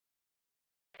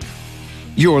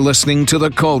You're listening to the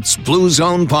Colts Blue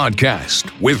Zone podcast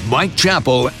with Mike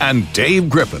Chappell and Dave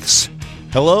Griffiths.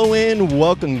 Hello and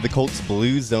welcome to the Colts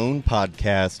Blue Zone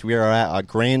podcast. We are at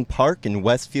Grand Park in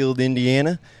Westfield,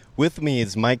 Indiana. With me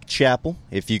is Mike Chappell.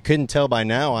 If you couldn't tell by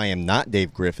now, I am not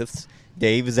Dave Griffiths.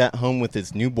 Dave is at home with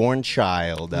his newborn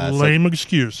child. Lame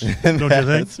excuse, don't you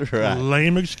think? That's right.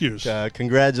 Lame excuse.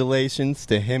 Congratulations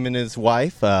to him and his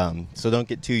wife. So don't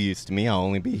get too used to me. I'll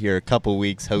only be here a couple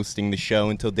weeks hosting the show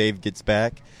until Dave gets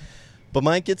back. But,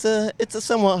 Mike, it's a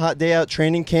somewhat hot day out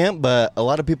training camp, but a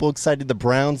lot of people excited the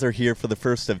Browns are here for the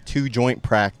first of two joint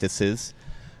practices.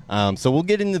 So we'll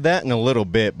get into that in a little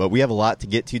bit, but we have a lot to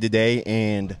get to today.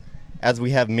 And as we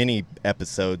have many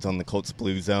episodes on the Colts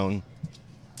Blue Zone,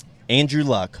 Andrew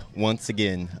Luck, once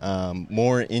again,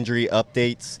 more injury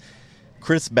updates.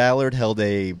 Chris Ballard held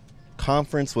a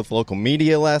conference with local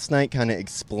media last night kind of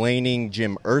explaining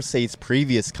Jim Irsay's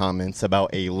previous comments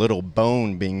about a little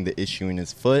bone being the issue in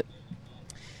his foot.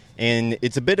 And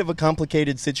it's a bit of a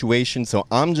complicated situation, so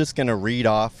I'm just going to read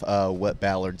off what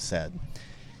Ballard said.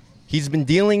 He's been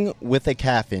dealing with a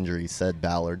calf injury, said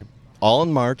Ballard. All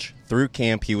in March, through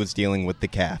camp, he was dealing with the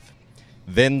calf.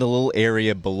 Then the little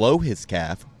area below his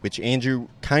calf, which Andrew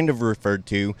kind of referred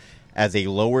to as a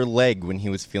lower leg when he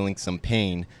was feeling some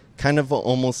pain, kind of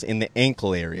almost in the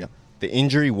ankle area. The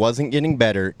injury wasn't getting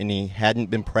better, and he hadn't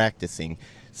been practicing.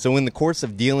 So in the course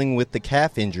of dealing with the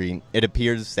calf injury, it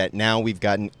appears that now we've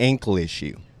got an ankle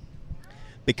issue.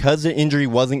 Because the injury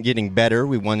wasn't getting better,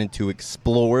 we wanted to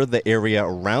explore the area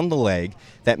around the leg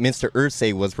that Mr.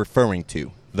 Irsay was referring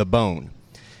to, the bone.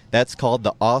 That's called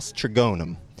the os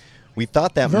trigonum. We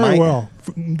thought that Very well.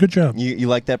 Good job. You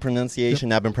like that pronunciation?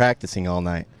 Yep. I've been practicing all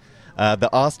night. The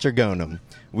os trigonum.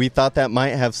 We thought that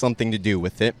might have something to do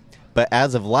with it, but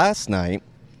as of last night,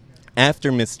 after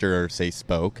Mr. Irsay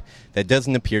spoke, that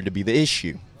doesn't appear to be the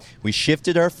issue. We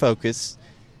shifted our focus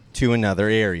to another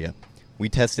area. We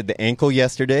tested the ankle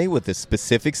yesterday with a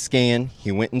specific scan.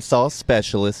 He went and saw a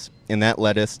specialist, and that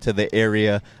led us to the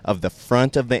area of the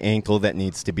front of the ankle that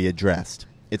needs to be addressed.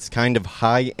 It's kind of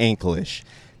high ankleish.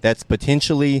 That's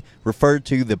potentially referred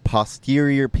to the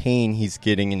posterior pain he's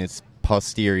getting in his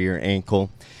posterior ankle.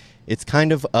 It's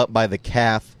kind of up by the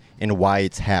calf and why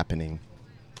it's happening.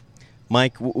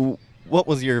 Mike, what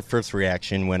was your first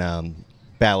reaction when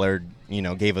Ballard,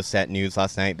 gave us that news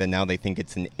last night that now they think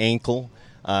it's an ankle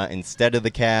instead of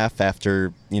the calf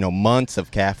after, months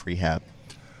of calf rehab?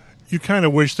 You kind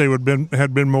of wish they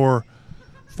had been more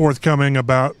forthcoming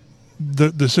about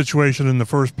the situation in the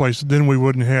first place. Then we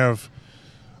wouldn't have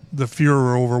the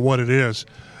furor over what it is.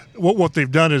 What they've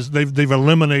done is they've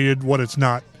eliminated what it's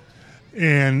not.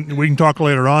 And we can talk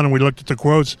later on, and we looked at the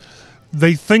quotes.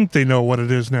 They think they know what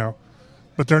it is now,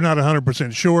 but they're not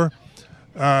 100% sure.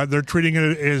 They're treating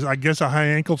it as, I guess, a high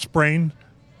ankle sprain,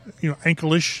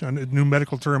 ankleish, a new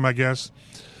medical term, I guess.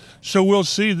 So we'll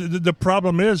see. The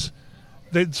problem is,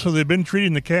 they've been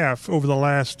treating the calf over the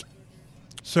last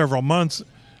several months.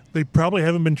 They probably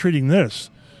haven't been treating this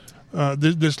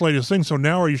latest thing. So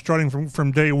now are you starting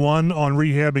from day one on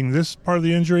rehabbing this part of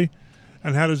the injury?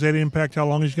 And how does that impact how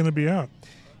long he's going to be out?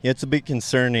 Yeah, it's a bit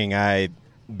concerning.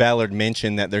 Ballard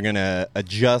mentioned that they're going to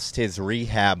adjust his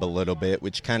rehab a little bit,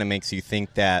 which kind of makes you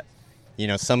think that,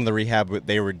 some of the rehab that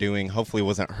they were doing hopefully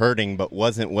wasn't hurting, but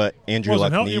wasn't what Andrew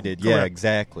Luck needed. Yeah,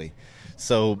 exactly.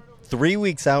 So 3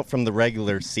 weeks out from the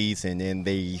regular season, and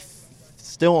they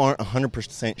still aren't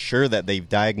 100% sure that they've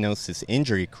diagnosed this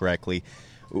injury correctly.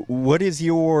 What is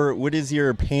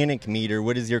your panic meter?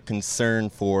 What is your concern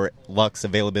for Luck's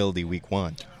availability week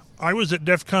one? I was at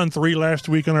DEFCON 3 last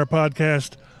week on our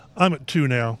podcast. I'm at 2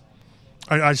 now.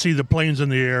 I see the planes in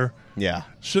the air. Yeah.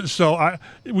 So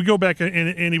we go back,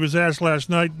 and he was asked last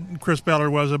night, Chris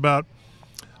Ballard was, about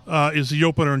is the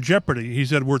opener in jeopardy. He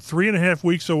said, we're 3.5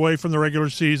 weeks away from the regular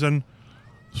season,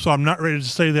 so I'm not ready to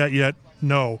say that yet.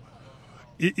 No.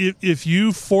 If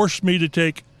you force me to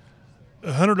take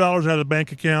 $100 out of the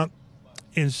bank account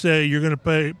and say you're going to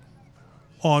pay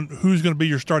on who's going to be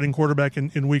your starting quarterback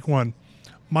in week one,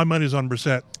 my money's on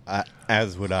Brissett.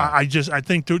 As would I. I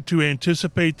think to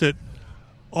anticipate that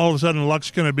all of a sudden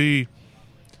Luck's going to be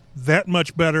that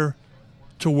much better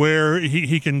to where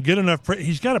he can get enough.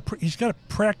 He's got to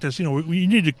practice. We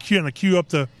need to cue up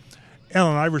the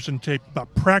Allen Iverson tape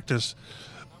about practice,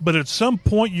 but at some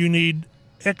point you need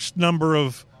X number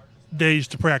of days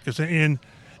to practice. And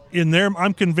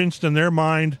I'm convinced in their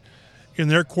mind, in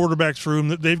their quarterback's room,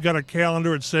 that they've got a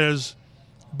calendar that says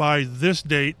by this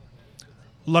date,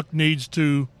 Luck needs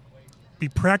to be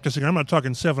practicing. I'm not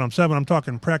talking 7-on-7. I'm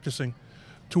talking practicing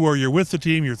to where you're with the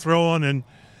team, you're throwing,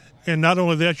 and not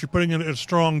only that, you're putting in a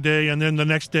strong day, and then the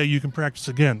next day you can practice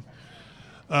again.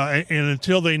 and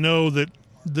until they know that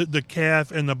the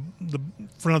calf and the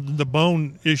front of the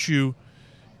bone issue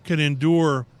can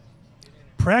endure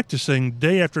practicing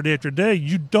day after day after day,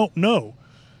 you don't know.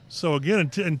 So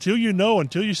again, until you know,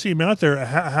 until you see him out there,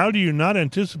 how do you not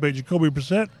anticipate Jacoby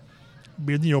Brissett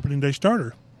being the opening day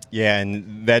starter? Yeah,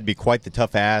 and that'd be quite the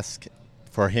tough ask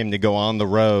for him to go on the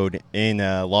road in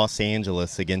Los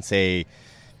Angeles against a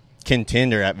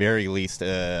contender, at very least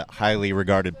a highly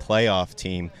regarded playoff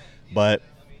team. But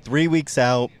 3 weeks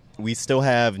out, we still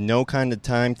have no kind of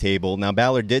timetable. Now,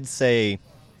 Ballard did say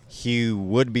he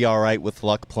would be all right with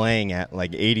Luck playing at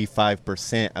like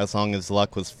 85% as long as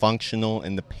Luck was functional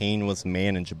and the pain was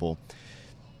manageable.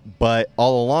 But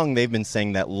all along, they've been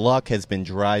saying that Luck has been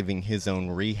driving his own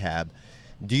rehab.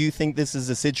 Do you think this is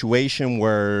a situation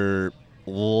where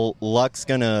Luck's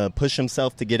going to push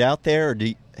himself to get out there, or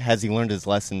has he learned his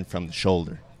lesson from the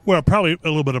shoulder? Well, probably a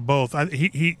little bit of both.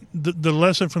 The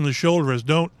lesson from the shoulder is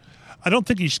I don't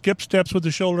think he skipped steps with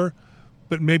the shoulder,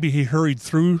 but maybe he hurried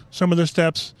through some of the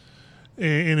steps,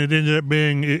 and it ended up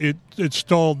being it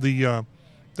stalled the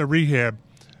rehab.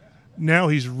 Now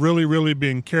he's really, really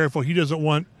being careful. He doesn't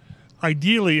want,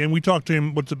 ideally, and we talked to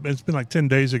him, it's been like 10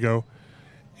 days ago,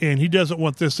 and he doesn't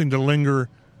want this thing to linger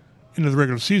into the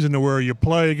regular season to where you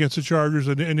play against the Chargers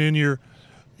and then you're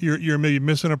maybe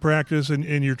missing a practice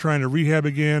and you're trying to rehab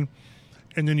again,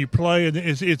 and then you play, and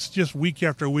it's just week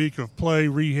after week of play,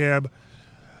 rehab.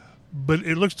 But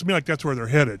it looks to me like that's where they're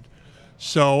headed.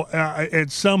 So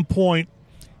at some point,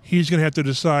 he's going to have to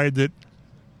decide that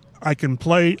I can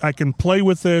play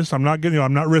with this. I'm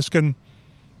not risking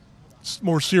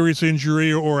more serious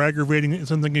injury or aggravating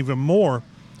something even more.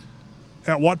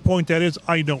 At what point that is,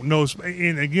 I don't know.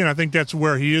 And again, I think that's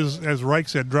where he is, as Reich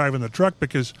said, driving the truck,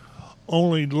 because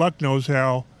only Luck knows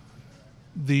how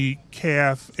the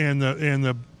calf and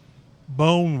the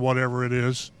bone, whatever it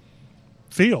is,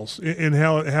 feels, and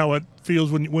how it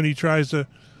feels when he tries to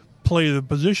play the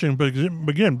position. But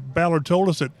again, Ballard told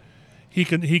us that he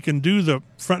can do the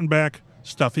front and back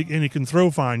stuff, and he can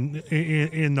throw fine,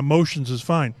 and the motions is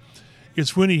fine.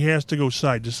 It's when he has to go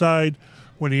side to side,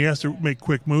 when he has to make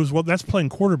quick moves. Well, that's playing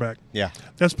quarterback. Yeah,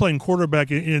 that's playing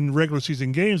quarterback in regular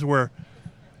season games where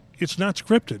it's not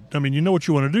scripted. I mean, you know what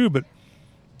you want to do, but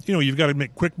you've got to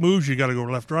make quick moves. You got to go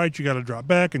left, right. You got to drop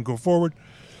back and go forward.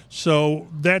 So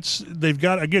that's what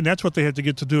they have to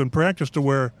get to do in practice, to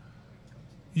where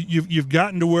you've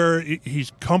gotten to where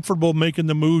he's comfortable making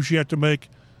the moves you have to make,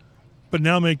 but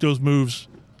now make those moves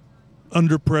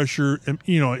under pressure and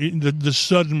the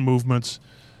sudden movements,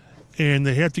 and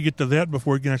they have to get to that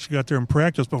before he can actually get out there and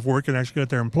practice, before he can actually get out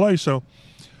there and play. So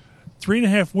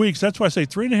 3.5 weeks. That's why I say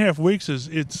 3.5 weeks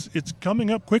it's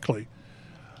coming up quickly,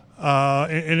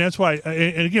 and that's why.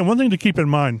 And again, one thing to keep in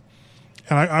mind.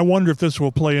 And I wonder if this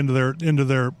will play into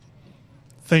their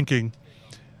thinking,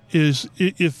 is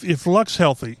if Luck's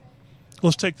healthy,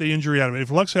 let's take the injury out of it.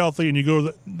 If Luck's healthy and you go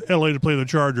to L.A. to play the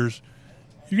Chargers,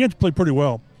 you have to play pretty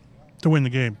well to win the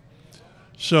game.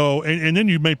 So, and then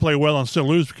you may play well and still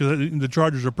lose, because the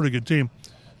Chargers are a pretty good team.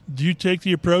 Do you take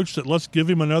the approach that let's give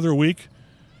him another week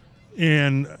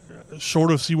and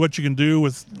sort of see what you can do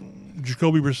with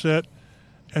Jacoby Brissett,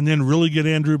 and then really get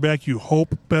Andrew back, you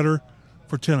hope, better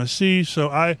for Tennessee? So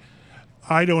I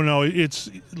don't know. It's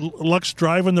Luck's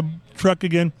driving the truck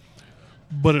again,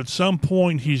 but at some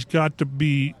point he's got to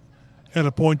be at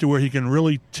a point to where he can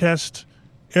really test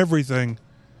everything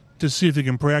to see if he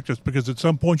can practice, because at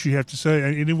some point you have to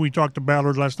say, and we talked to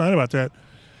Ballard last night about that,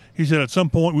 he said at some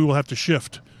point we will have to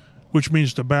shift, which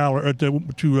means to Ballard, to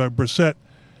Brissett.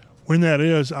 When that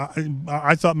is,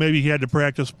 I thought maybe he had to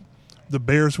practice the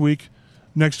Bears week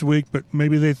next week, but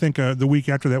maybe they think the week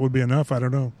after that would be enough. I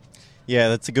don't know. Yeah,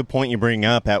 that's a good point you bring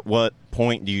up. At what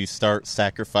point do you start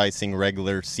sacrificing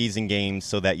regular season games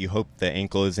so that you hope the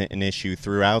ankle isn't an issue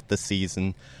throughout the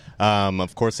season?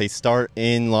 Of course, they start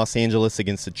in Los Angeles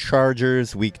against the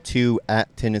Chargers, week 2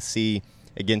 at Tennessee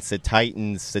against the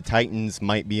Titans. The Titans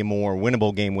might be a more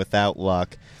winnable game without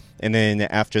Luck. And then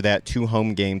after that, 2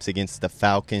 home games against the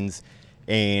Falcons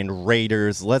and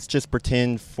Raiders. Let's just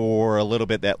pretend for a little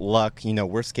bit that Luck,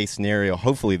 worst case scenario,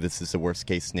 hopefully this is the worst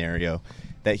case scenario,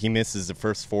 that he misses the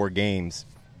first 4 games.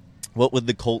 What would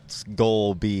the Colts'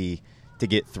 goal be to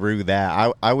get through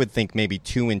that? I would think maybe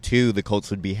 2-2. The Colts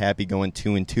would be happy going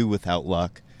 2-2 without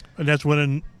Luck. And that's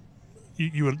winning.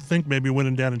 You would think maybe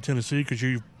winning down in Tennessee, because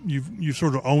you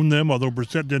sort of own them. Although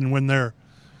Brissett didn't win there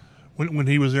when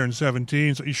he was there in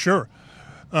 2017. So sure.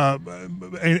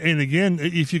 And again,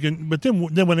 if you can, but then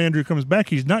when Andrew comes back,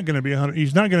 he's not going to be 100.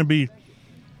 He's not going to be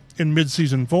in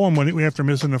mid-season form after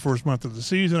missing the first month of the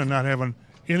season and not having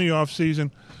any off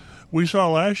season. We saw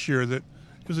last year that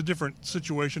it was a different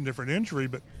situation, different injury,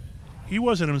 but he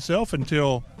wasn't himself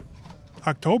until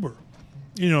October.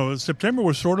 September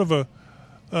was sort of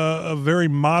a very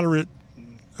moderate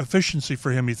efficiency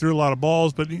for him. He threw a lot of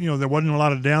balls, but there wasn't a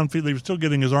lot of downfield. He was still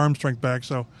getting his arm strength back,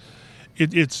 so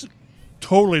it's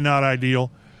totally not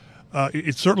ideal.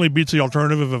 It certainly beats the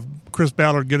alternative of Chris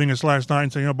Ballard getting us last night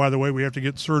and saying, "Oh, by the way, we have to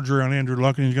get surgery on Andrew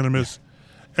Luck, and he's going to miss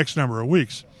X number of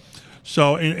weeks."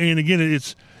 So, and again,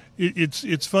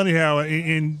 it's funny how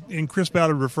and Chris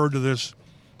Ballard referred to this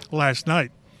last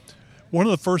night. One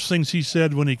of the first things he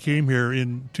said when he came here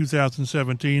in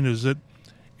 2017 is that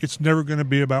it's never going to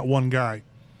be about one guy.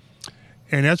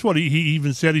 And that's what he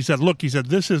even said. He said, look,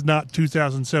 this is not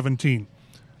 2017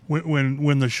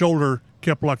 when the shoulder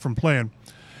kept Luck from playing.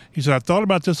 He said, I've thought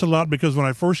about this a lot because when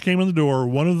I first came in the door,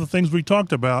 one of the things we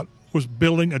talked about was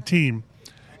building a team,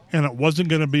 and it wasn't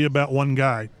going to be about one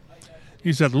guy.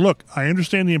 He said, look, I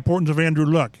understand the importance of Andrew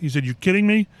Luck. He said, you kidding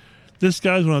me? This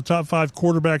guy's one of the top 5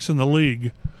 quarterbacks in the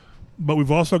league, but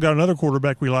we've also got another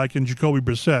quarterback we like in Jacoby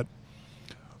Brissett.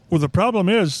 Well, the problem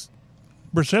is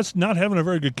Brissett's not having a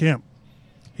very good camp.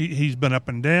 He's been up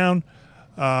and down,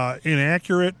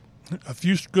 inaccurate, a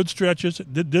few good stretches.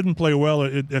 Didn't play well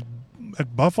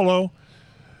at Buffalo.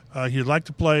 He'd like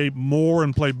to play more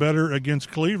and play better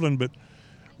against Cleveland, but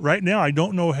right now I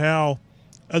don't know how,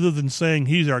 other than saying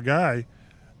he's our guy,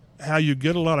 how you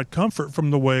get a lot of comfort from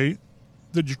the way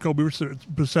that Jacoby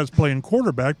Brissett's playing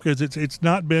quarterback, because it's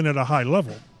not been at a high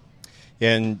level.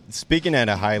 And speaking at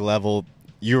a high level,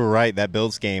 you were right. That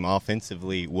Bills game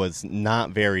offensively was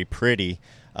not very pretty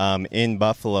in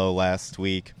Buffalo last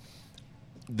week.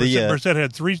 Brissett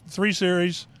had three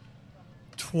series,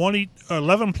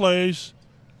 11 plays,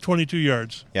 22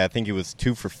 yards. Yeah, I think he was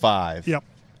 2 for 5. Yep.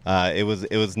 It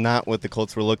was not what the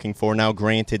Colts were looking for. Now,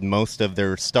 granted, most of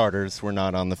their starters were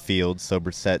not on the field, so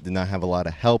Brissett did not have a lot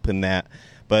of help in that.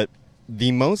 But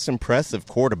the most impressive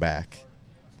quarterback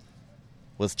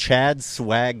was Chad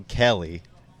Swag Kelly,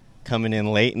 coming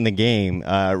in late in the game.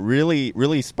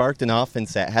 Really sparked an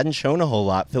offense that hadn't shown a whole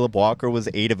lot. Phillip Walker was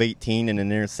 8 of 18 and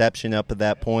an interception up at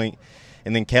that point.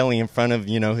 And then Kelly, in front of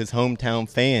his hometown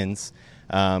fans,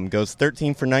 goes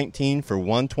 13 for 19 for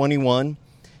 121.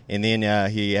 And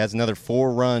then he has another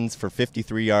 4 runs for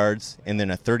 53 yards and then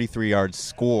a 33-yard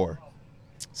score.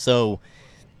 So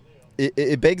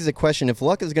it begs the question, if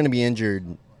Luck is going to be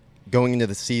injured going into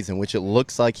the season, which it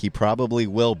looks like he probably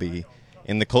will be,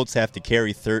 and the Colts have to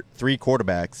carry 3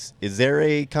 quarterbacks, is there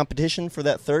a competition for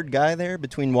that third guy there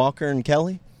between Walker and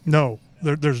Kelly? No,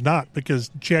 there's not,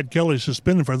 because Chad Kelly's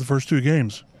suspended for the first 2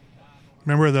 games.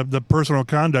 Remember the personal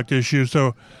conduct issue,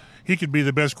 so he could be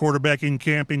the best quarterback in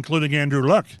camp, including Andrew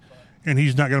Luck, and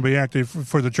he's not going to be active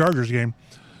for the Chargers game.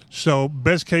 So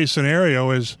best case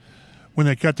scenario is when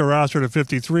they cut the roster to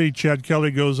 53, Chad Kelly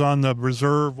goes on the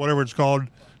reserve, whatever it's called,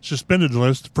 suspended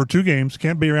list for 2 games,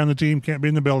 can't be around the team, can't be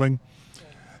in the building.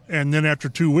 And then after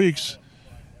 2 weeks,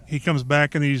 he comes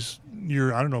back and he's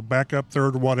your, backup,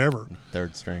 third, or whatever.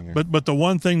 Third stringer. But the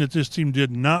one thing that this team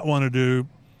did not want to do,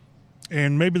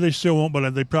 and maybe they still won't, but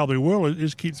they probably will,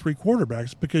 is keep 3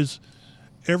 quarterbacks, because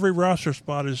every roster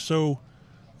spot is so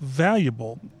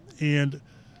valuable.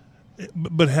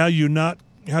 But how do you not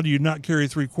carry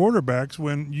 3 quarterbacks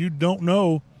when you don't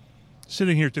know,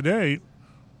 sitting here today,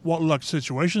 what Luck's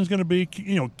situation is going to be?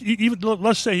 Even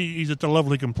let's say he's at the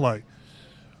level he can play.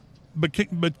 But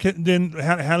then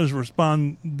how does it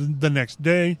respond the next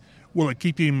day? Will it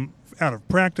keep him out of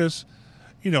practice?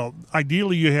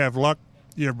 Ideally you have Luck,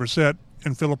 you have Brissett,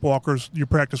 and Phillip Walker's your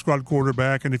practice squad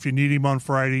quarterback, and if you need him on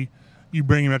Friday, you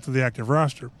bring him up to the active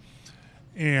roster.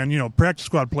 And, practice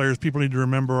squad players, people need to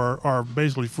remember, are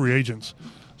basically free agents.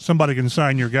 Somebody can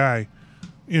sign your guy,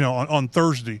 on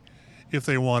Thursday if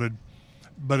they wanted.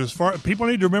 But people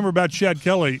need to remember about Chad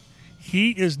Kelly,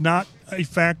 he is not a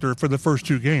factor for the first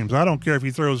 2 games. I don't care if he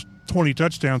throws 20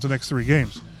 touchdowns the next 3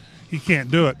 games. He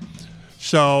can't do it.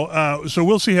 So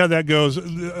we'll see how that goes.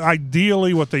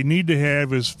 Ideally, what they need to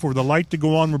have is for the light to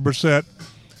go on with Brissett,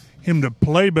 him to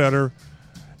play better,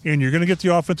 and you're going to get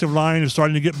the offensive line is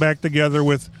starting to get back together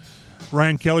with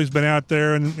Ryan Kelly's been out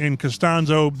there, and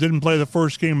Costanzo didn't play the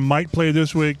first game, might play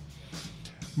this week.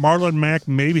 Marlon Mack,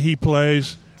 maybe he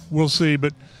plays. We'll see,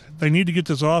 but they need to get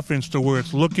this offense to where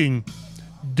it's looking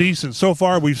decent. So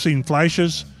far, we've seen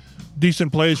flashes,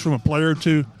 decent plays from a player or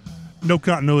 2, no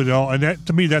continuity at all, and that,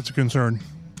 to me, that's a concern.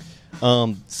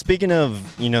 Speaking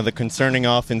of, the concerning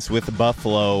offense with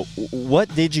Buffalo,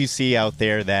 what did you see out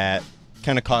there that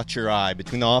kind of caught your eye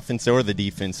between the offense or the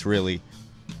defense, really?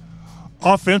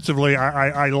 Offensively,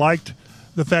 I liked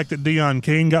the fact that Deion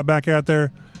Kane got back out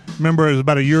there. Remember, it was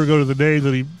about a year ago to the day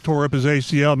that he tore up his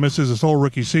ACL, misses his whole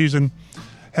rookie season.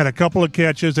 had a couple of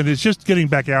catches, and it's just getting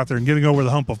back out there and getting over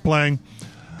the hump of playing.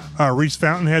 Reese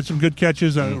Fountain had some good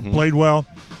catches, played well.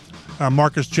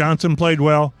 Marcus Johnson played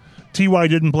well. T.Y.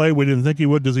 didn't play. We didn't think he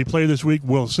would. Does he play this week?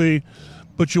 We'll see.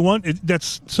 But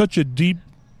that's such a deep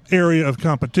area of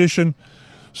competition.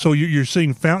 So you're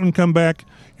seeing Fountain come back,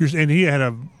 and he had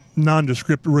a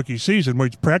nondescript rookie season where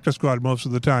he's practice squad most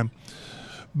of the time.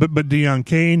 But Deion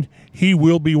Kane, he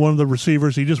will be one of the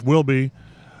receivers. He just will be.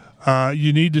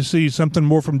 You need to see something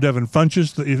more from Devin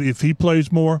Funchess if he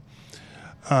plays more.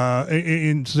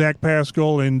 In Zach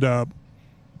Pascal and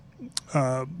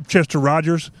Chester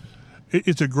Rogers.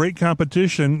 It's a great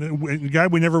competition. The guy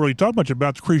we never really talked much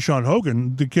about is Krishawn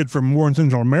Hogan, the kid from Warren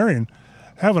Central Marion,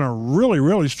 having a really,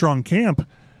 really strong camp,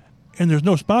 and there's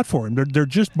no spot for him. They're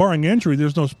just barring injury.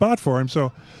 There's no spot for him.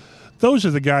 So those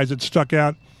are the guys that stuck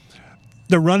out.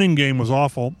 The running game was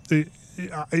awful.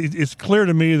 It's clear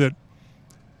to me that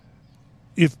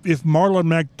if Marlon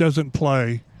Mack doesn't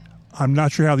play, I'm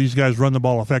not sure how these guys run the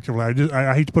ball effectively.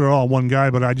 I hate to put it all on one guy,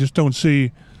 but I just don't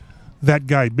see that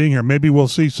guy being here. Maybe we'll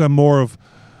see some more of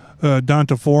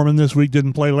Donta Foreman this week.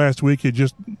 Didn't play last week. He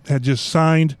had just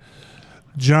signed.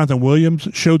 Jonathan Williams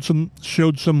showed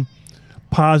some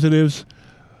positives,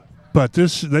 but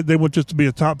they want just to be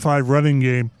a top 5 running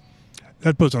game.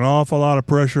 That puts an awful lot of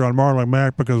pressure on Marlon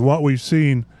Mack because what we've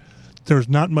seen, there's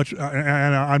not much.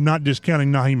 And I'm not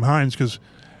discounting Nyheim Hines because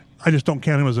I just don't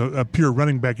count him as a pure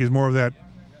running back. He's more of that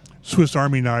Swiss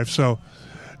Army knife. So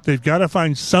they've got to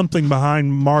find something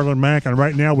behind Marlon Mack, and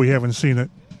right now we haven't seen it.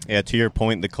 Yeah, to your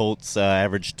point, the Colts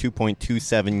averaged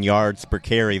 2.27 yards per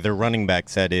carry. Their running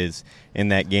backs, that is, in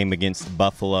that game against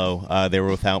Buffalo. They were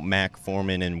without Mack,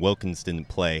 Foreman, and Wilkins didn't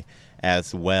play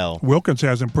as well. Wilkins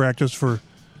hasn't practiced for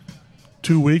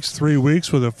 2 weeks, 3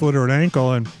 weeks with a foot or an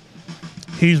ankle, and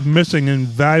he's missing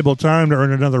invaluable time to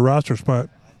earn another roster spot.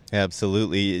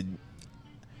 Absolutely.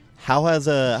 How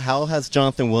has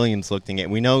Jonathan Williams looked at?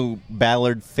 We know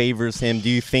Ballard favors him. Do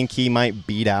you think he might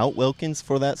beat out Wilkins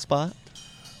for that spot?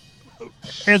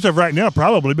 As of right now,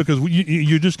 probably, because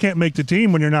you just can't make the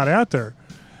team when you're not out there.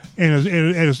 And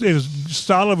as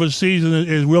solid of a season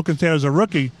as Wilkins had as a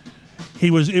rookie,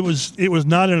 it was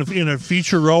not in a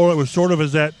feature role. It was sort of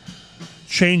as that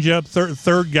change-up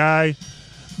third guy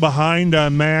behind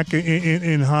Mack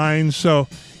and Hines. So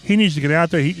he needs to get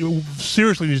out there. He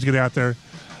seriously needs to get out there.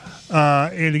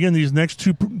 And again, these next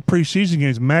 2 preseason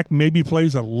games, Mack maybe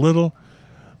plays a little,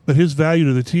 but his value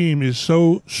to the team is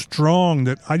so strong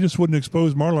that I just wouldn't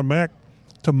expose Marlon Mack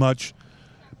to much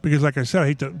because, like I said, I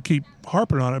hate to keep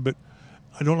harping on it, but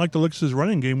I don't like the looks of his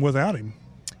running game without him.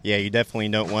 Yeah, you definitely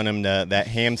don't want him to that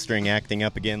hamstring acting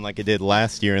up again like it did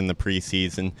last year in the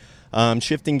preseason.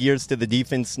 Shifting gears to the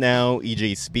defense now,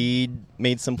 E.J. Speed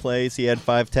made some plays. He had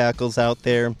 5 tackles out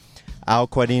there.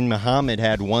 Al-Quadin Muhammad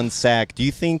had 1 sack. Do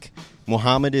you think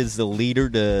Muhammad is the leader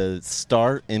to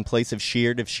start in place of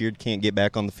Sheard if Sheard can't get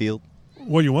back on the field?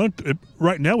 Well,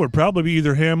 right now would probably be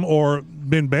either him or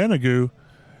Ben Banagoo.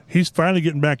 He's finally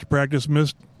getting back to practice.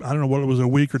 Missed, I don't know what it was, a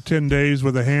week or 10 days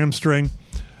with a hamstring.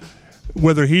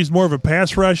 Whether he's more of a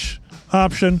pass rush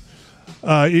option,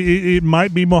 it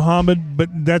might be Muhammad, but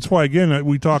that's why, again,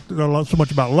 we talked so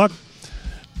much about Luck.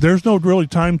 There's no really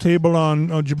timetable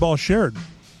on Jabal Sheard.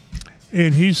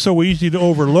 And he's so easy to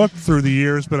overlook through the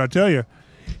years, but I tell you,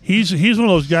 he's one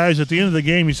of those guys at the end of the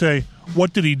game you say,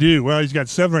 what did he do? Well, he's got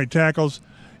 7 or 8 tackles.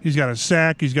 He's got a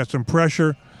sack. He's got some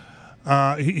pressure.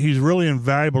 He's really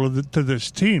invaluable to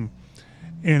this team.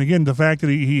 And, again, the fact that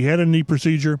he had a knee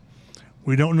procedure,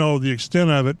 we don't know the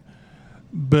extent of it,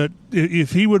 but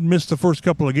if he would miss the first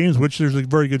couple of games, which there's a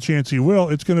very good chance he will,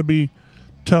 it's going to be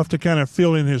tough to kind of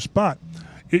fill in his spot.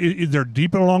 They're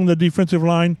deep along the defensive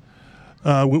line.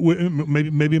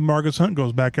 Maybe Marcus Hunt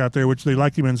goes back out there, which they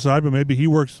like him inside, but maybe he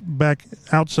works back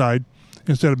outside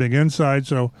instead of being inside.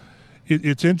 So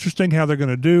it's interesting how they're going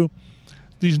to do.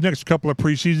 These next couple of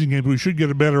preseason games, we should get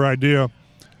a better idea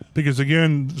because,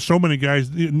 again, so many guys,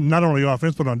 not only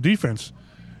offense but on defense,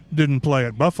 didn't play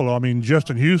at Buffalo. I mean,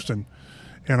 Justin Houston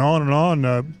and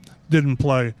on didn't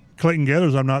play. Clayton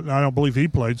Gathers, I don't believe he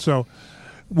played. So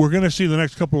we're going to see the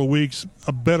next couple of weeks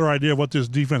a better idea of what this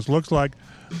defense looks like.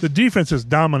 The defense has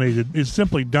dominated. It's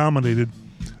simply dominated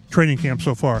training camp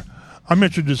so far. I'm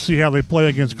interested to see how they play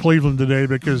against Cleveland today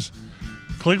because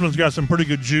Cleveland's got some pretty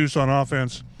good juice on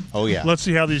offense. Oh, yeah. Let's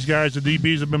see how these guys, the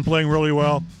DBs, have been playing really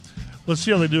well. Let's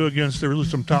see how they do against really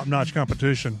some top-notch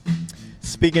competition.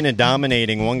 Speaking of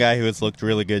dominating, one guy who has looked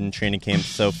really good in training camp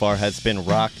so far has been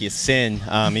Rock Ya-Sin.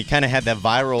 He kind of had that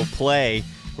viral play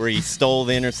where he stole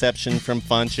the interception from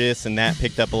Funchess, and that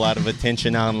picked up a lot of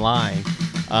attention online.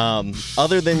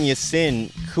 Other than Yasin,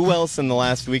 who else in the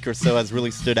last week or so has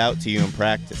really stood out to you in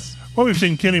practice? Well, we've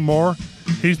seen Kenny Moore.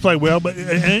 He's played well, but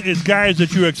it's guys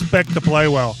that you expect to play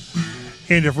well.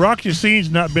 And if Rock Yasin's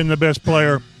not been the best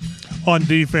player on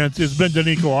defense, it's been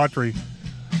Danico Autry.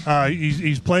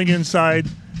 He's playing inside.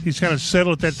 He's kind of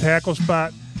settled at that tackle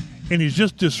spot, and he's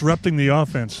just disrupting the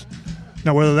offense.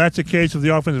 Now, whether that's a case of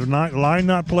the offensive line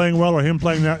not playing well or him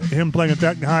playing at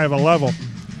that high of a level,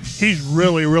 he's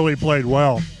really played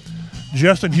well.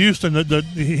 Justin Houston,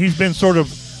 he's been sort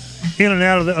of in and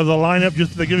out of the lineup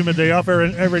just to give him a day off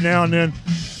every now and then,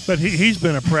 but he's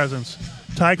been a presence.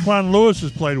 Tyquan Lewis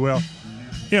has played well.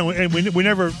 And we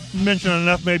never mention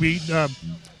enough maybe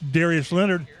Darius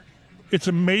Leonard. It's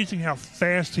amazing how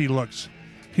fast he looks.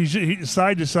 He's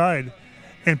side to side.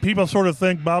 And people sort of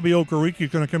think Bobby Okereke is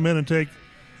going to come in and take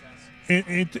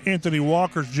Anthony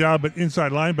Walker's job at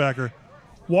inside linebacker.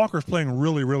 Walker's playing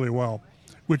really well,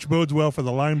 which bodes well for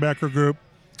the linebacker group.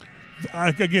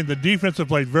 Again, the defense have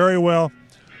played very well.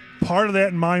 Part of that,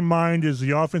 in my mind, is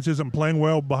the offense isn't playing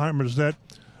well behind Brissett,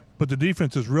 but the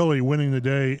defense is really winning the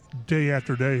day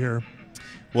after day here.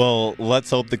 Well, let's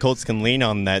hope the Colts can lean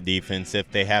on that defense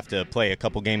if they have to play a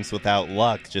couple games without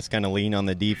Luck. Just kind of lean on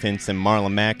the defense and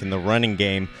Marlon Mack in the running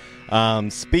game.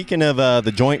 Speaking of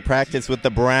the joint practice with the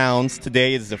Browns,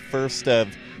 today is the first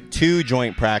of 2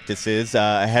 joint practices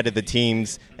ahead of the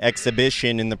team's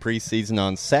exhibition in the preseason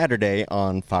on Saturday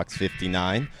on Fox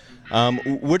 59.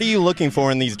 What are you looking for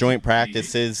in these joint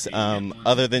practices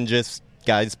other than just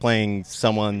guys playing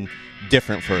someone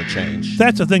different for a change?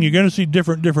 That's the thing. You're going to see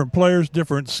different players,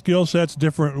 different skill sets,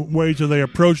 different ways that they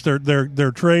approach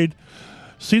their trade.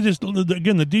 See this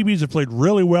again. The DBs have played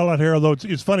really well out here. Although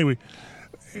it's funny,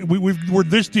 we're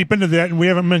this deep into that, and we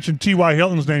haven't mentioned T.Y.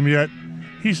 Hilton's name yet.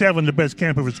 He's having the best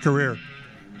camp of his career.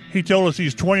 He told us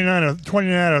he's 29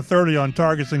 out of 30 on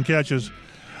targets and catches.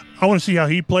 I want to see how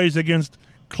he plays against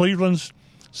Cleveland's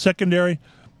secondary.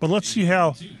 But let's see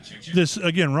how this,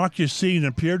 again, Rock Ya-Sin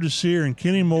and Pierre Desir and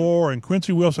Kenny Moore and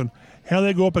Quincy Wilson, how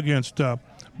they go up against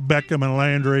Beckham and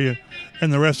Landry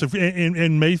and the rest of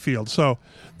in Mayfield. So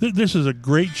this is a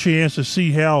great chance to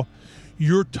see how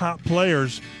your top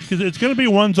players, because it's going to be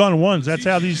ones-on-ones. That's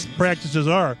how these practices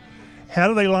are. How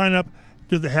do they line up?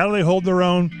 How do they hold their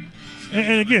own?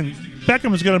 And again,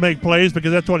 Beckham is going to make plays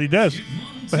because that's what he does.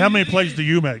 But how many plays do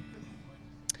you make?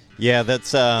 Yeah,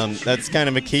 that's kind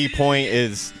of a key point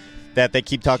is that they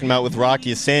keep talking about with Rock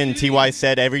Ya-Sin. T.Y.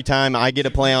 said every time I get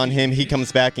a play on him, he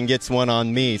comes back and gets one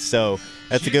on me. So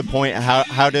that's a good point.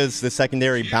 How does the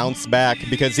secondary bounce back?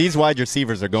 Because these wide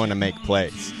receivers are going to make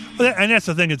plays. And that's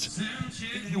the thing. It's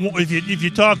if you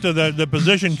talk to the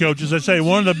position coaches, they say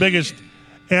one of the biggest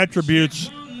attributes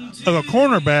of a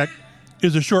cornerback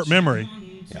is a short memory.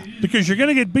 Yeah. Because you're going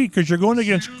to get beat because you're going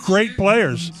against great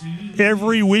players.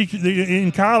 Every week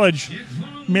in college,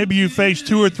 maybe you face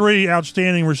 2 or 3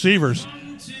 outstanding receivers.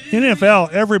 In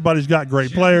NFL, everybody's got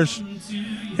great players.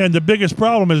 And the biggest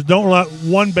problem is don't let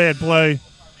one bad play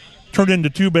turn into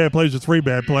 2 bad plays or 3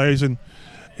 bad plays. And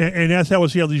that's how we'll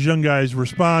see how these young guys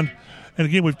respond. And,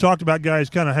 again, we've talked about guys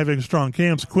kind of having strong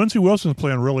camps. Quincy Wilson's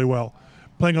playing really well,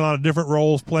 playing a lot of different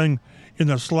roles, playing in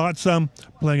the slot some,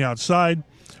 playing outside,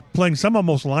 playing some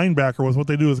almost linebacker with what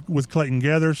they do with Clayton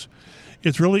Gathers.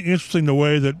 It's really interesting the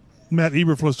way that Matt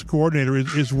Eberflus, the coordinator,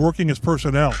 is working his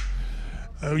personnel.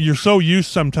 You're so used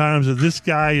sometimes that this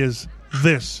guy is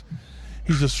this.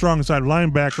 He's a strong side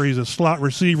linebacker. He's a slot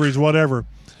receiver. He's whatever.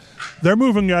 They're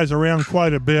moving guys around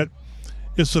quite a bit.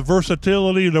 It's the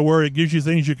versatility to where it gives you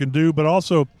things you can do, but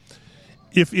also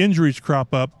if injuries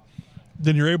crop up,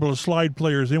 then you're able to slide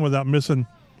players in without missing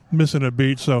a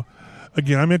beat. So,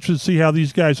 again, I'm interested to see how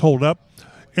these guys hold up.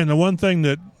 And the one thing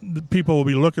that people will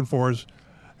be looking for is,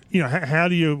 how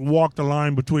do you walk the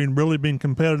line between really being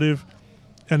competitive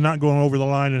and not going over the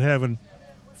line and having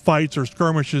fights or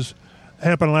skirmishes?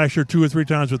 Happened last year 2 or 3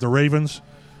 times with the Ravens.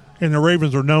 And the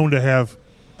Ravens are known to have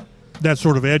that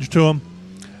sort of edge to them.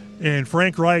 And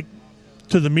Frank Reich,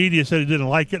 to the media, said he didn't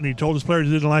like it, and he told his players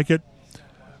he didn't like it.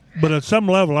 But at some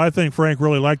level, I think Frank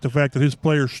really liked the fact that his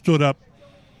players stood up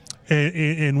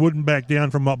and wouldn't back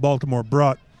down from what Baltimore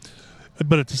brought.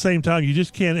 But at the same time,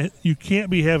 you can't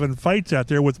be having fights out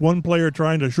there with one player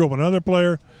trying to show up another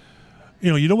player.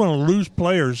 You don't want to lose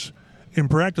players in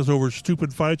practice over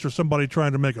stupid fights or somebody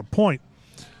trying to make a point.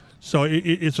 So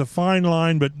it's a fine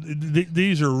line, but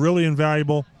these are really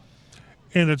invaluable.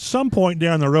 And at some point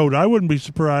down the road, I wouldn't be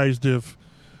surprised if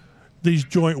these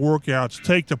joint workouts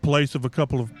take the place of a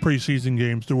couple of preseason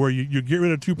games, to where you get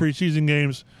rid of 2 preseason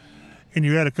games and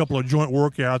you add a couple of joint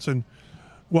workouts. And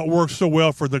what works so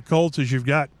well for the Colts is you've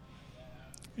got,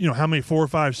 how many 4,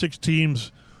 5, 6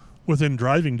 teams within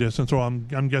driving distance. Well,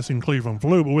 I'm guessing Cleveland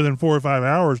flew, but within 4 or 5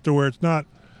 hours, to where it's not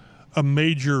a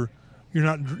major. You're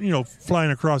not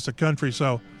flying across the country.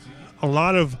 So a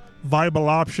lot of viable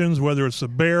options, whether it's the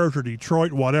Bears or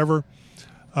Detroit, whatever.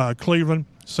 Cleveland,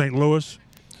 St. Louis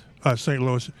used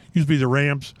to be the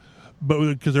Rams, but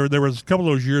because there was a couple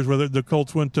of those years where the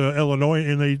Colts went to Illinois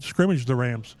and they scrimmaged the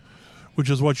Rams, which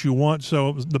is what you want.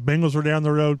 So the Bengals are down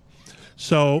the road.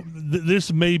 So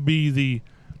this may be the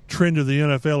trend of the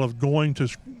NFL of going to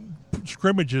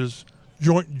scrimmages,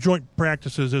 joint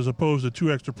practices, as opposed to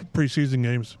 2 extra preseason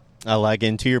games. I like it.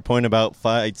 And to your point about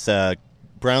fights,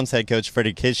 Browns head coach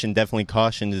Freddie Kitchen definitely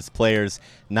cautioned his players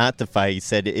not to fight. He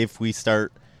said if we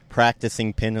start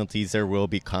practicing penalties, there will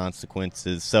be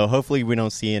consequences. So hopefully we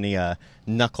don't see any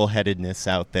knuckleheadedness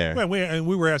out there. Well,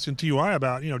 we were asking TUI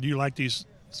about, do you like these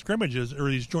scrimmages or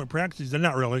these joint practices? They're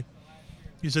not really.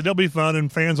 He said they'll be fun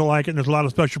and fans will like it and there's a lot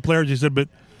of special players. He said, but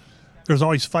there's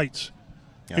always fights.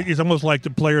 Yeah. It's almost like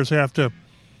the players have to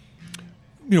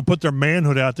put their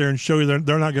manhood out there and show you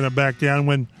they're not going to back down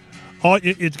when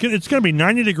it's going to be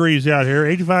 90 degrees out here,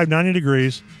 85, 90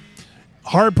 degrees.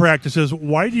 Hard practices.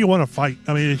 Why do you want to fight?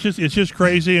 I mean, it's just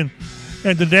crazy, and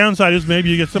the downside is maybe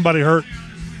you get somebody hurt.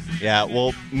 Yeah.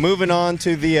 Well, moving on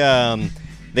to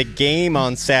the game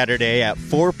on Saturday at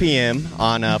 4 p.m.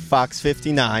 on Fox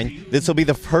 59. This will be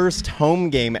the first home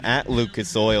game at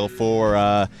Lucas Oil for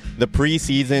the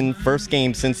preseason, first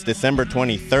game since December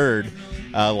 23rd.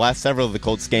 Last several of the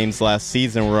Colts games last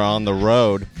season were on the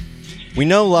road. We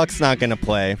know Luck's not going to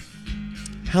play.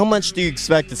 How much do you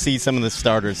expect to see some of the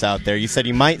starters out there? You said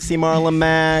you might see Marlon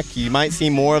Mack. You might see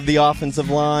more of the offensive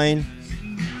line.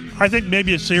 I think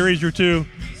maybe a series or two.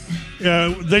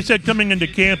 They said coming into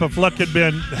camp, if Luck had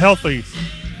been healthy,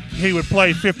 he would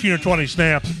play 15 or 20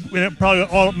 snaps.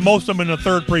 Probably most of them in the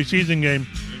third preseason game.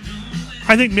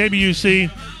 I think maybe you see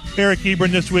Eric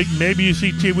Ebron this week. Maybe you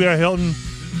see T.Y. Hilton,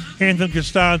 Anthony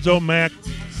Costanzo, Mack.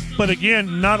 But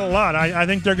again, not a lot. I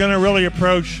think they're going to really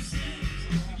approach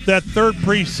that third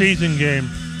preseason game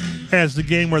as the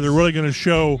game where they're really going to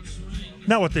show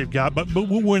not what they've got, but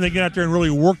when they get out there and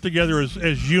really work together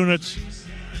as units.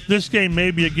 This game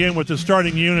maybe, again, with the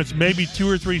starting units, maybe 2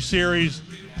 or 3 series,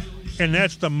 and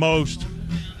that's the most.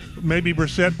 Maybe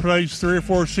Brissett plays 3 or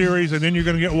 4 series, and then you're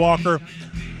going to get Walker.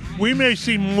 We may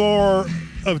see more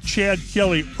of Chad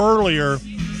Kelly earlier,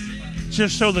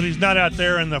 just so that he's not out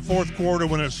there in the fourth quarter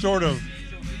when it's sort of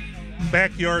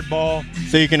backyard ball.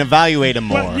 So you can evaluate him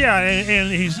more. Well, yeah,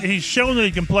 and he's shown that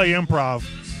he can play improv,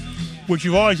 which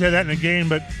you've always had that in a game,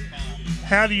 but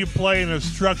how do you play in a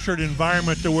structured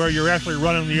environment to where you're actually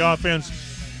running the offense?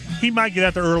 He might get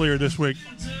out there earlier this week.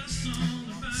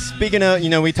 Speaking of,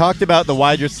 we talked about the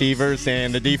wide receivers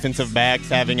and the defensive backs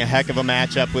having a heck of a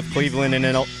matchup with Cleveland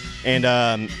and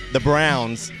the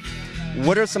Browns.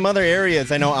 What are some other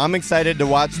areas? I know I'm excited to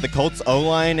watch the Colts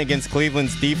O-line against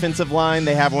Cleveland's defensive line.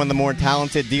 They have one of the more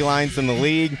talented D-lines in the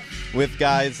league with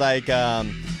guys like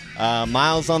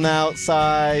Miles on the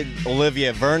outside,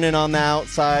 Olivia Vernon on the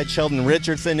outside, Sheldon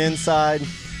Richardson inside.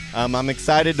 I'm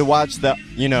excited to watch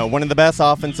one of the best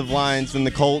offensive lines in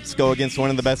the Colts go against one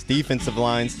of the best defensive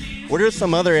lines. What are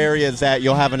some other areas that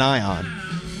you'll have an eye on?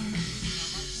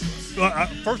 Well,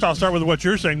 first, I'll start with what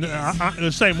you're saying.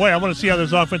 The same way, I want to see how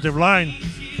this offensive line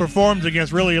performs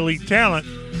against really elite talent,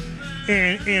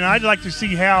 and I'd like to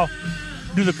see how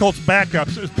do the Colts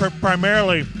backups,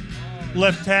 primarily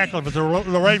left tackle. If it's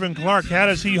LaRaven Clark, how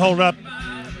does he hold up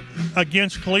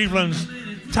against Cleveland's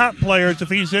top players if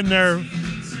he's in there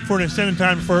for an extended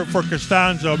time for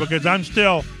Costanzo? Because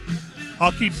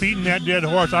I'll keep beating that dead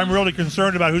horse. I'm really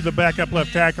concerned about who the backup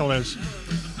left tackle is.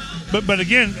 But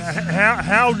again,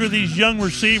 how do these young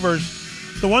receivers?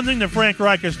 The one thing that Frank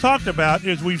Reich has talked about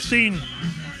is we've seen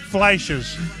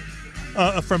flashes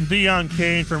from Deion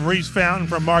Kane, from Reese Fountain,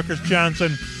 from Marcus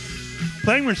Johnson.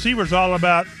 Playing receivers all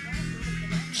about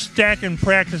stacking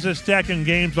practices, stacking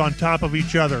games on top of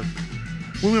each other.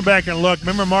 We went back and looked.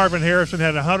 Remember Marvin Harrison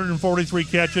had 143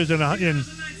 catches in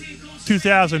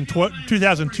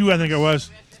 2002, I think it was.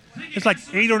 It's like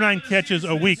 8 or 9 catches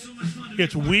a week.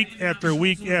 It's week after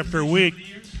week after week.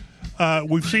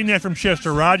 We've seen that from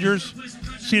Chester Rogers,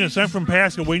 seen it some from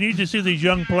Pascal. We need to see these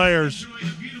young players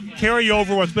carry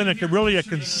over what's been really a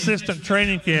consistent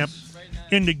training camp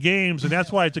into games, and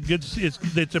that's why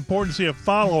it's important to see a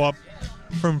follow-up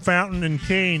from Fountain and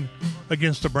Kane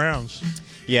against the Browns.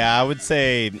 Yeah, I would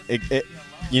say,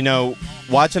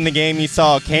 watching the game, you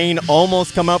saw Kane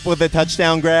almost come up with a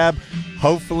touchdown grab.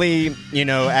 Hopefully,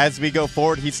 as we go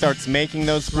forward, he starts making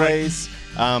those plays.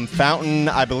 Fountain,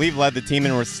 I believe, led the team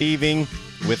in receiving.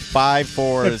 with 5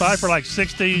 for like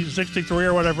 60, 63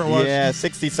 or whatever it was. Yeah,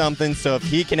 60-something. So if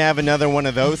he can have another one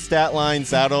of those stat lines,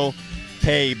 that'll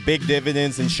pay big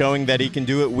dividends in showing that he can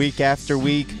do it week after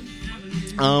week.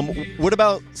 What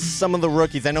about some of the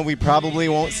rookies? I know we probably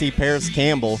won't see Paris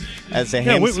Campbell as a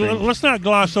hamstring. Let's not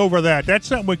gloss over that. That's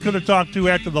something we could have talked to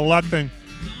after the Luck thing.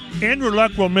 Andrew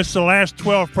Luck will miss the last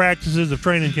 12 practices of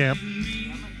training camp.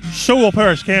 So will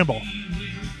Paris Campbell.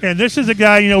 And this is a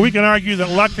guy, we can argue that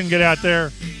Luck can get out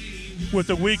there with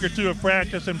a week or two of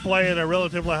practice and play at a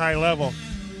relatively high level.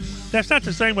 That's not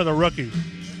the same with a rookie.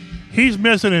 He's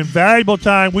missing invaluable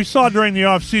time. We saw during the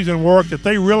offseason work that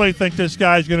they really think this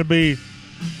guy's going to be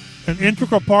an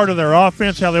integral part of their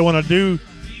offense, how they want to do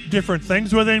different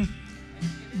things with him.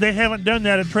 They haven't done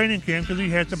that at training camp because he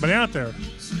hasn't been out there.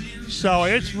 So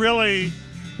it's really,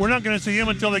 we're not going to see him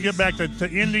until they get back to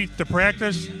Indy to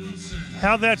practice.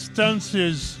 How that stunts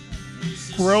his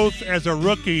growth as a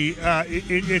rookie,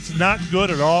 it's not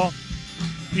good at all.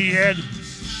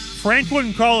 Frank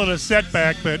wouldn't call it a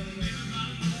setback, but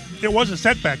it was a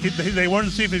setback. They wanted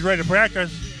to see if he's ready to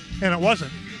practice, and it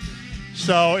wasn't.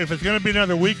 So if it's going to be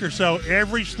another week or so,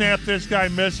 every snap this guy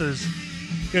misses,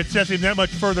 it sets him that much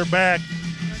further back,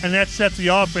 and that sets the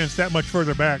offense that much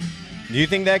further back. Do you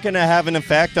think that's going to have an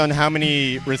effect on how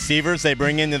many receivers they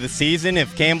bring into the season?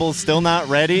 If Campbell's still not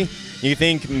ready, you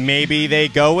think maybe they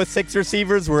go with 6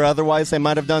 receivers where otherwise they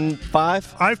might have done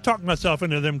 5? I've talked myself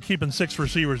into them keeping 6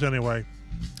 receivers anyway.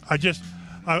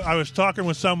 I was talking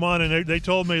with someone, and they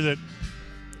told me that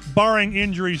barring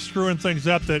injuries screwing things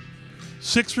up, that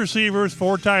 6 receivers,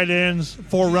 4 tight ends,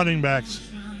 4 running backs.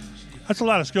 That's a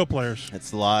lot of skill players.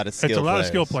 It's a lot of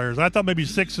skill players. I thought maybe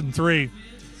 6 and 3.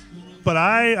 But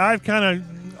I'm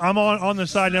on the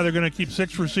side now they're going to keep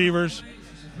 6 receivers.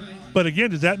 But again,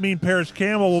 does that mean Paris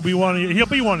Campbell will be he'll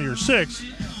be one of your 6.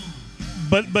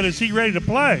 But is he ready to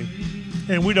play?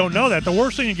 And we don't know that. The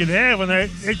worst thing you can have, and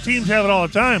teams have it all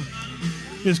the time,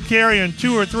 is carrying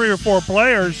 2 or 3 or 4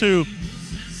 players who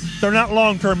they're not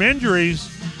long-term injuries,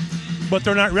 but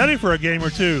they're not ready for a game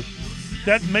or two.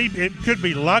 It could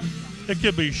be Luck, it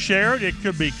could be Sherrod, it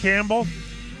could be Campbell.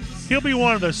 He'll be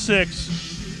one of the 6.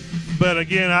 But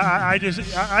again, I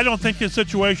don't think his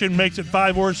situation makes it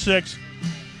 5 or 6.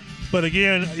 But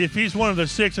again, if he's one of the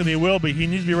 6, and he will be, he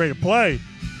needs to be ready to play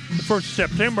the 1st of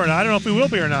September, and I don't know if he will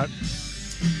be or not.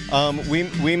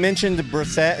 We mentioned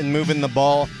Brissett and moving the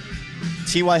ball.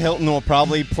 T.Y. Hilton will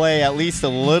probably play at least a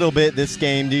little bit this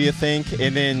game, do you think?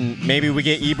 And then maybe we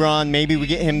get Ebron, maybe we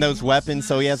get him those weapons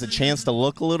so he has a chance to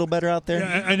look a little better out there?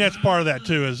 Yeah, and that's part of that,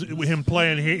 too, is him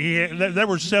playing. There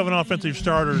were 7 offensive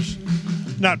starters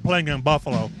not playing in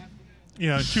Buffalo.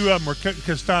 2 of them were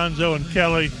Costanzo and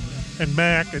Kelly and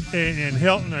Mack and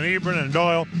Hilton and Ebron and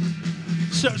Doyle.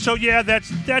 So yeah,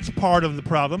 that's part of the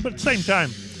problem. But at the same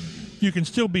time, you can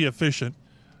still be efficient.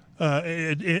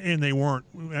 And they weren't.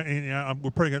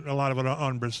 We're putting a lot of it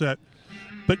on Brissett.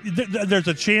 But there's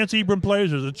a chance Ebron plays.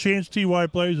 There's a chance T.Y.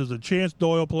 plays. There's a chance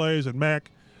Doyle plays and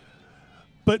Mack.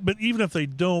 But even if they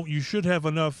don't, you should have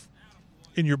enough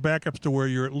in your backups to where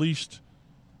you're at least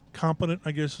competent,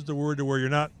 I guess is the word, to where you're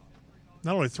not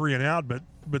only 3 and out, but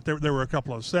there were a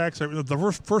couple of sacks.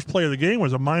 The first play of the game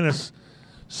was a minus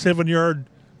 7-yard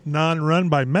non-run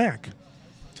by Mack.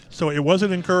 So it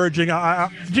wasn't encouraging.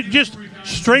 Just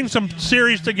string some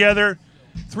series together,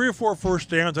 3 or 4 first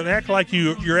downs, and act like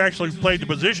you're actually played the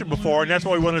position before, and that's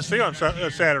what we want to see on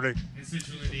Saturday.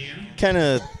 Kind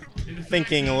of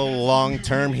thinking a little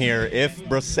long-term here. If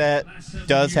Brissett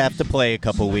does have to play a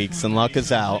couple weeks and Luck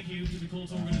is out,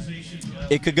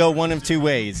 it could go one of 2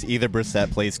 ways. Either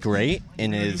Brissett plays great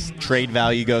and his trade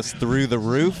value goes through the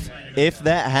roof. If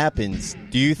that happens,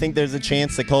 do you think there's a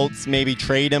chance the Colts maybe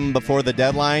trade him before the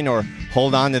deadline or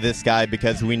hold on to this guy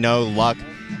because we know Luck,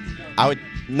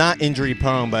 not injury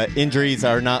prone, but injuries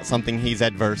are not something he's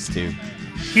adverse to?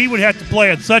 He would have to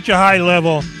play at such a high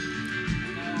level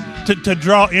to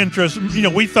draw interest.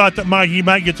 We thought that he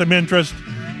might get some interest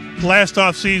last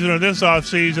offseason or this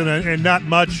offseason and not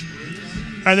much.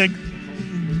 I think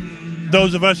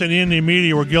those of us in the Indian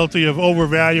media were guilty of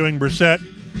overvaluing Brissett.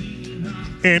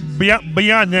 And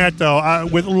beyond that, though,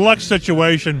 with Luck's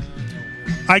situation,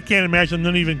 I can't imagine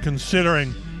them even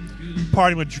considering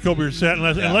parting with Jacoby Brissett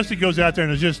unless he goes out there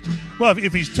and is just, well,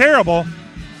 if he's terrible,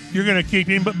 you're going to keep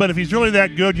him. But if he's really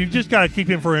that good, you just got to keep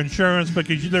him for insurance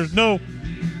because there's no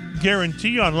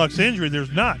guarantee on Luck's injury.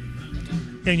 There's not.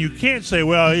 And you can't say,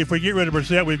 well, if we get rid of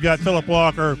Brissett, we've got Phillip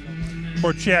Walker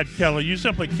or Chad Kelly. You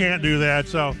simply can't do that.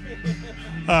 So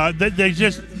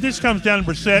this comes down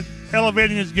to Brissett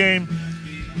elevating his game.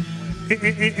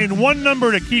 In one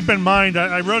number to keep in mind,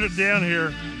 I wrote it down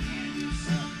here.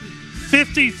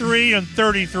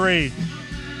 53-33.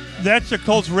 That's the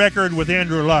Colts record with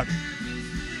Andrew Luck.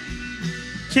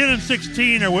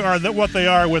 10-16 are what they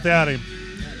are without him.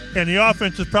 And the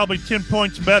offense is probably 10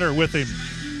 points better with him.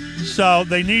 So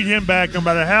they need him back. No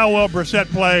matter how well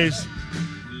Brissett plays,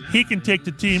 he can take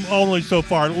the team only so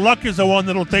far. Luck is the one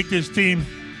that will take this team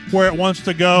where it wants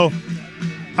to go.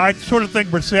 I sort of think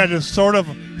Brissett is sort of,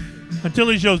 until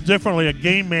he shows differently, a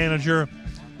game manager,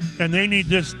 and they need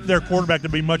their quarterback to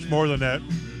be much more than that.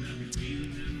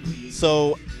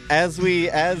 So as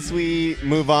we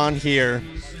move on here,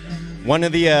 one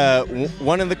of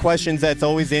the questions that's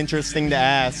always interesting to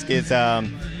ask is,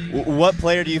 what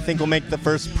player do you think will make the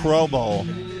first Pro Bowl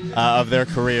of their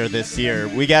career this year?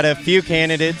 We got a few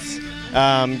candidates,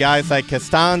 guys like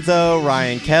Costanzo,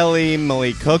 Ryan Kelly,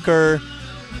 Malik Hooker,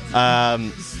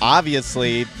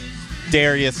 obviously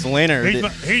Darius Leonard.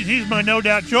 He's my no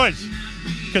doubt choice,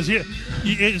 because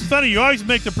it's funny, you always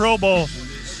make the Pro Bowl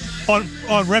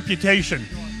on reputation,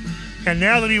 and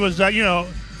now that he was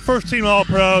first team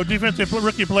All-Pro, defensive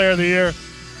rookie player of the year,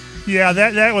 yeah,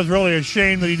 that was really a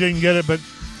shame that he didn't get it, but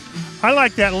I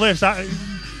like that list.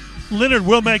 Leonard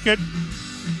will make it.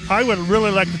 I would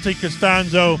really like to see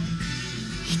Costanzo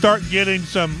start getting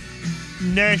some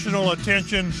national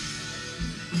attention.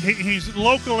 He's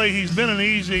been an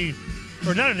easy,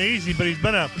 or not an easy, but he's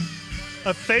been a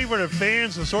favorite of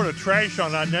fans and sort of trash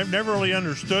on. I never really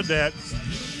understood that.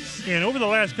 And over the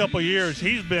last couple of years,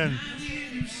 he's been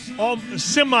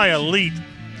semi-elite.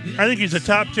 I think he's a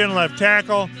top 10 left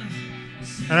tackle.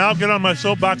 And I'll get on my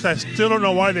soapbox. I still don't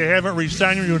know why they haven't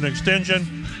re-signed him to an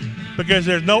extension, because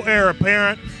there's no heir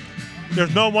apparent.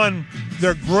 There's no one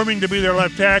they're grooming to be their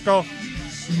left tackle.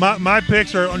 My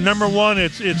picks are, number one,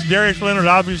 it's Darius Leonard,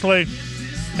 obviously.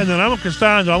 And then I'm a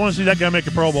Costanzo. I want to see that guy make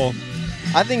a Pro Bowl.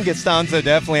 I think Costanzo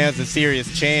definitely has a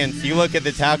serious chance. You look at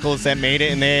the tackles that made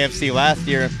it in the AFC last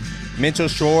year. Mitchell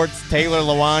Schwartz, Taylor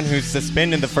Lewan, who's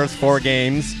suspended the first 4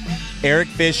 games, Eric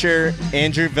Fisher,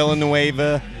 Andrew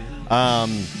Villanueva, a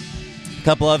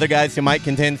couple other guys who might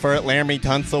contend for it, Laramie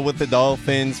Tunsil with the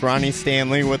Dolphins, Ronnie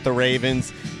Stanley with the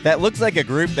Ravens. That looks like a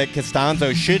group that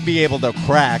Costanzo should be able to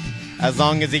crack as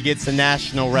long as he gets the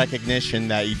national recognition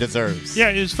that he deserves. Yeah,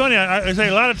 it's funny. I say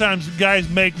a lot of times guys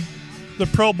make the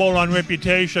Pro Bowl on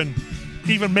reputation,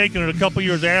 even making it a couple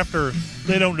years after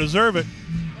they don't deserve it.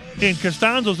 And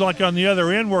Costanzo's like on the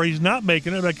other end where he's not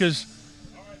making it because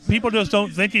people just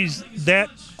don't think he's that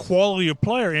quality of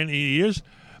player, and he is.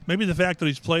 Maybe the fact that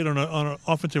he's played on an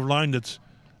offensive line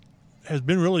has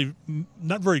been really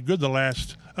not very good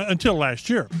until last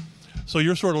year. So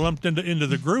you're sort of lumped into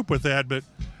the group with that. But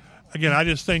again, I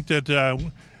just think that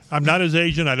I'm not his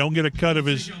agent. I don't get a cut of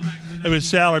his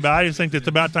salary, but I just think that it's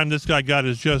about time this guy got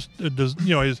his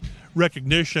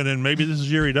recognition, and maybe this is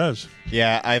the year he does.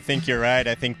 Yeah, I think you're right.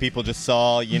 I think people just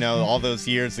saw, all those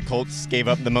years the Colts gave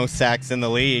up the most sacks in the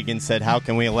league and said, how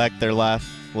can we elect their left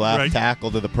right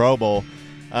tackle to the Pro Bowl?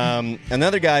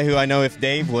 Another guy who I know if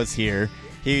Dave was here,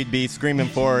 he'd be screaming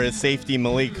for is safety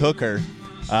Malik Hooker,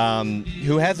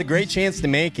 who has a great chance to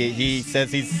make it. He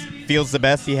says he feels the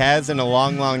best he has in a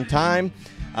long, long time.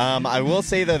 I will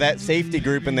say, though, that safety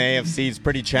group in the AFC is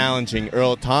pretty challenging.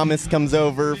 Earl Thomas comes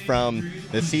over from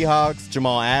the Seahawks,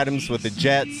 Jamal Adams with the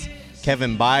Jets,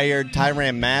 Kevin Byard,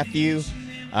 Tyrann Mathieu,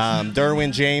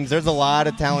 Derwin James. There's a lot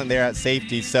of talent there at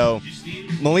safety, so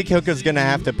Malik Hooker's going to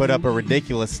have to put up a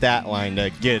ridiculous stat line to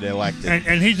get elected.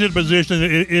 And he's in a position,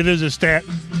 it is a stat.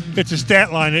 It's a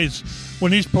stat line. It's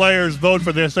when these players vote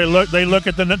for this, they look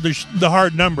at the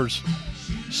hard numbers.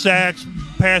 Sacks,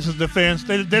 passes, defense.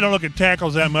 They don't look at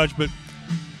tackles that much, but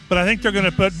I think they're going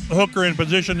to put Hooker in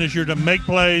position this year to make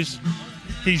plays.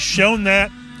 He's shown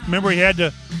that. Remember, he had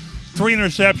 3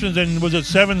 interceptions and was at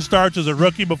 7 starts as a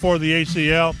rookie before the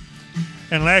ACL.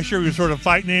 And last year he was sort of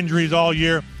fighting injuries all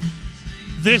year.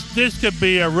 This could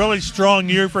be a really strong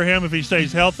year for him if he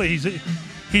stays healthy.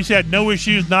 He's had no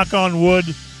issues, knock on wood,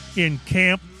 in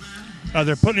camp.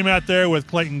 They're putting him out there with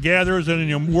Clayton Gathers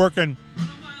and working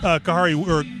Kari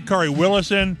Willis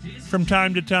in from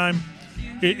time to time.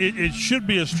 It should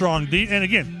be a strong and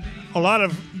again, a lot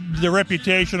of the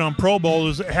reputation on Pro Bowl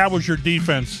is how was your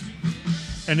defense?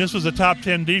 And this was a top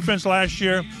 10 defense last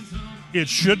year. It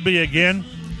should be again.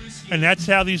 And that's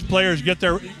how these players get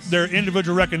their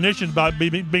individual recognition by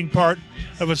being part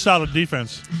of a solid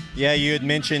defense. Yeah, you had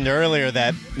mentioned earlier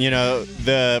that,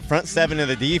 the front 7 of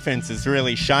the defense is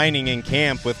really shining in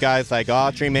camp with guys like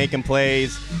Autry making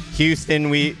plays.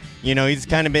 Houston, he's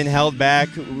kind of been held back.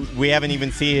 We haven't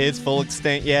even seen his full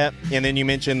extent yet. And then you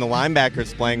mentioned the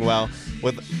linebackers playing well.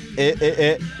 With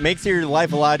it makes your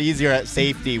life a lot easier at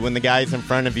safety when the guys in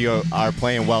front of you are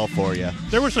playing well for you.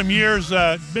 There were some years,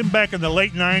 been back in the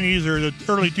late 90s or the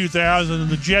early 2000s, and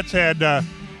the Jets had a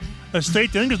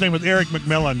safety, I think his name was Eric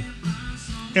McMillan.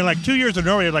 In like 2 years in a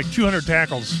row, he had like 200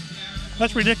 tackles.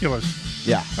 That's ridiculous.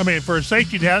 Yeah. I mean, for a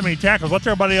safety to have that many tackles, what's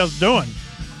everybody else doing?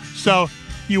 So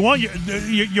you want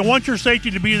your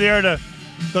safety to be there to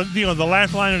the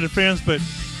last line of defense, but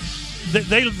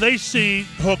they see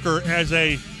Hooker as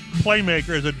a playmaker,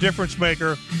 as a difference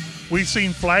maker. We've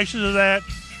seen flashes of that,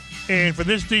 and for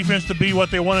this defense to be what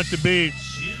they want it to be,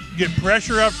 get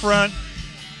pressure up front,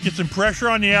 get some pressure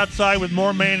on the outside with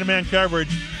more man-to-man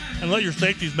coverage, and let your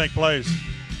safeties make plays.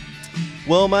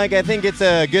 Well, Mike, I think it's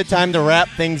a good time to wrap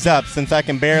things up since I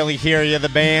can barely hear you. The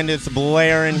band is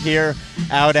blaring here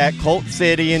out at Colt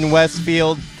City in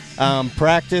Westfield.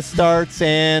 Practice starts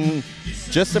in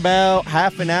just about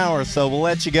half an hour, so we'll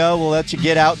let you go. We'll let you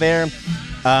get out there.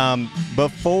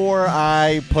 Before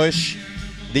I push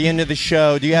the end of the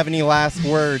show, do you have any last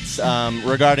words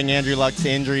regarding Andrew Luck's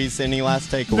injuries? Any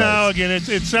last takeaways? No, again,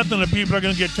 it's something that people are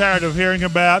going to get tired of hearing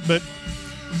about, but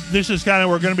this is kind of,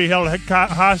 we're going to be held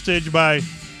hostage by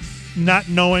not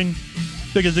knowing,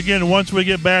 because, again, once we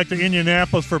get back to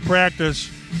Indianapolis for practice,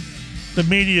 the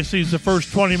media sees the first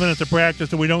 20 minutes of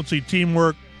practice and we don't see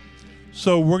teamwork.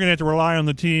 So we're going to have to rely on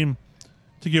the team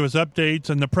to give us updates.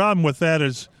 And the problem with that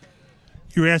is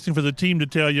you're asking for the team to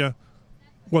tell you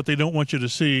what they don't want you to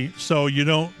see. So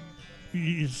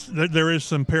there is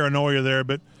some paranoia there.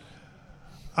 But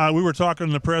we were talking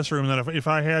in the press room that if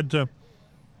I had to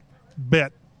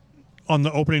bet on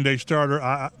the opening day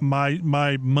starter,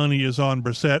 my money is on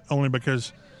Brissett, only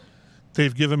because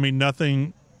they've given me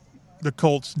nothing, the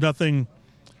Colts, nothing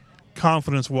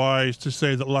confidence-wise to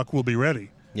say that Luck will be ready.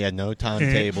 Yeah, no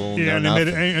timetable,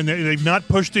 and they've not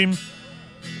pushed him,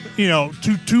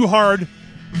 too hard.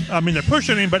 I mean, they're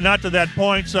pushing him, but not to that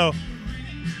point. So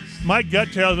my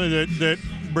gut tells me that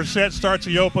Brissett starts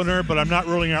the opener, but I'm not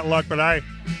ruling out Luck. But I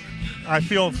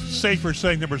feel safer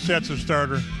saying that Brissett's a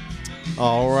starter.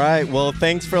 All right. Well,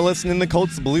 thanks for listening to the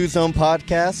Colts Blue Zone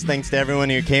podcast. Thanks to everyone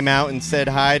who came out and said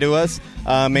hi to us.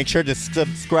 Make sure to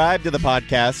subscribe to the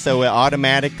podcast so it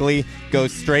automatically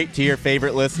goes straight to your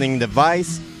favorite listening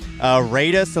device.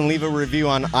 Rate us and leave a review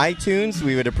on iTunes.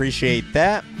 We would appreciate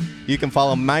that. You can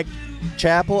follow Mike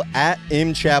Chappell at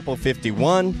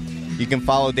mchappell51. You can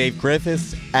follow Dave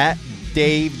Griffiths at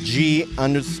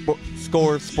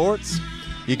DaveG_sports.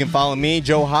 You can follow me,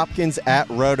 Joe Hopkins, at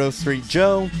Roto Street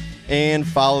Joe. And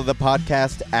follow the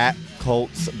podcast at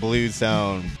Colts Blue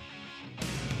Zone.